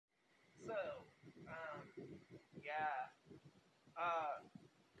yeah.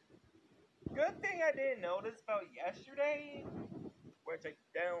 Good thing I didn't notice about yesterday, which I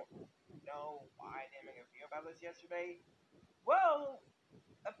don't know why I didn't make a video about this yesterday. Well,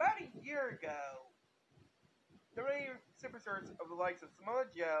 about a year ago, the radio superstars of the likes of Samoa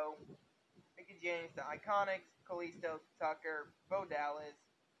Joe, Mickey James, the Iconics, Kalisto, Tucker, Bo Dallas,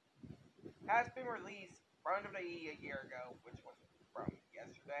 has been released from WWE a year ago, which was from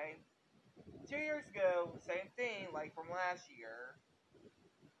yesterday. 2 years ago, same thing, like from last year,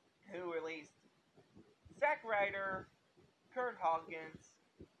 who released Zack Ryder, Kurt Hawkins,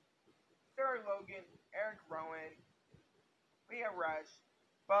 Sarah Logan, Eric Rowan, Leah Rush,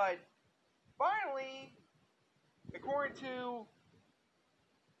 but finally, according to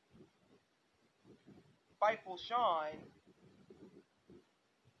Fightful Sean,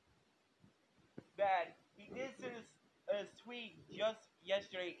 that he did send a tweet just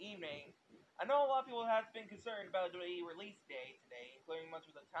yesterday evening. I know a lot of people have been concerned about the release day today, including much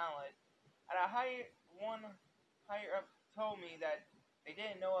of the talent, and one higher up told me that they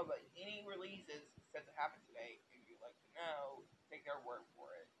didn't know about any releases set to happen today. If you'd like to know, take their word for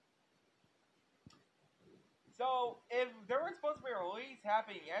it. So, if there was supposed to be a release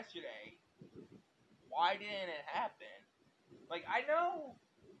happening yesterday, why didn't it happen? Like, I know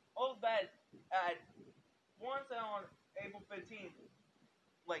that at once on April 15th,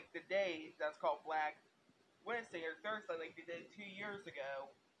 like the day that's called Black Wednesday or Thursday, like they did 2 years ago,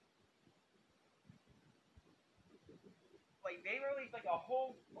 like they released like a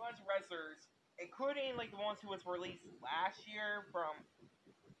whole bunch of wrestlers, including like the ones who was released last year from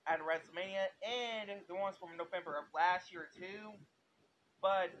at WrestleMania and the ones from November of last year too.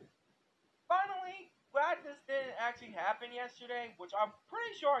 But finally, glad this didn't actually happen yesterday, which I'm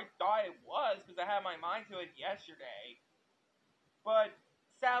pretty sure I thought it was because I had my mind to it yesterday. But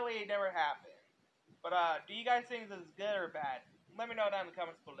sadly, it never happened. But do you guys think this is good or bad? Let me know down in the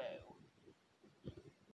comments below.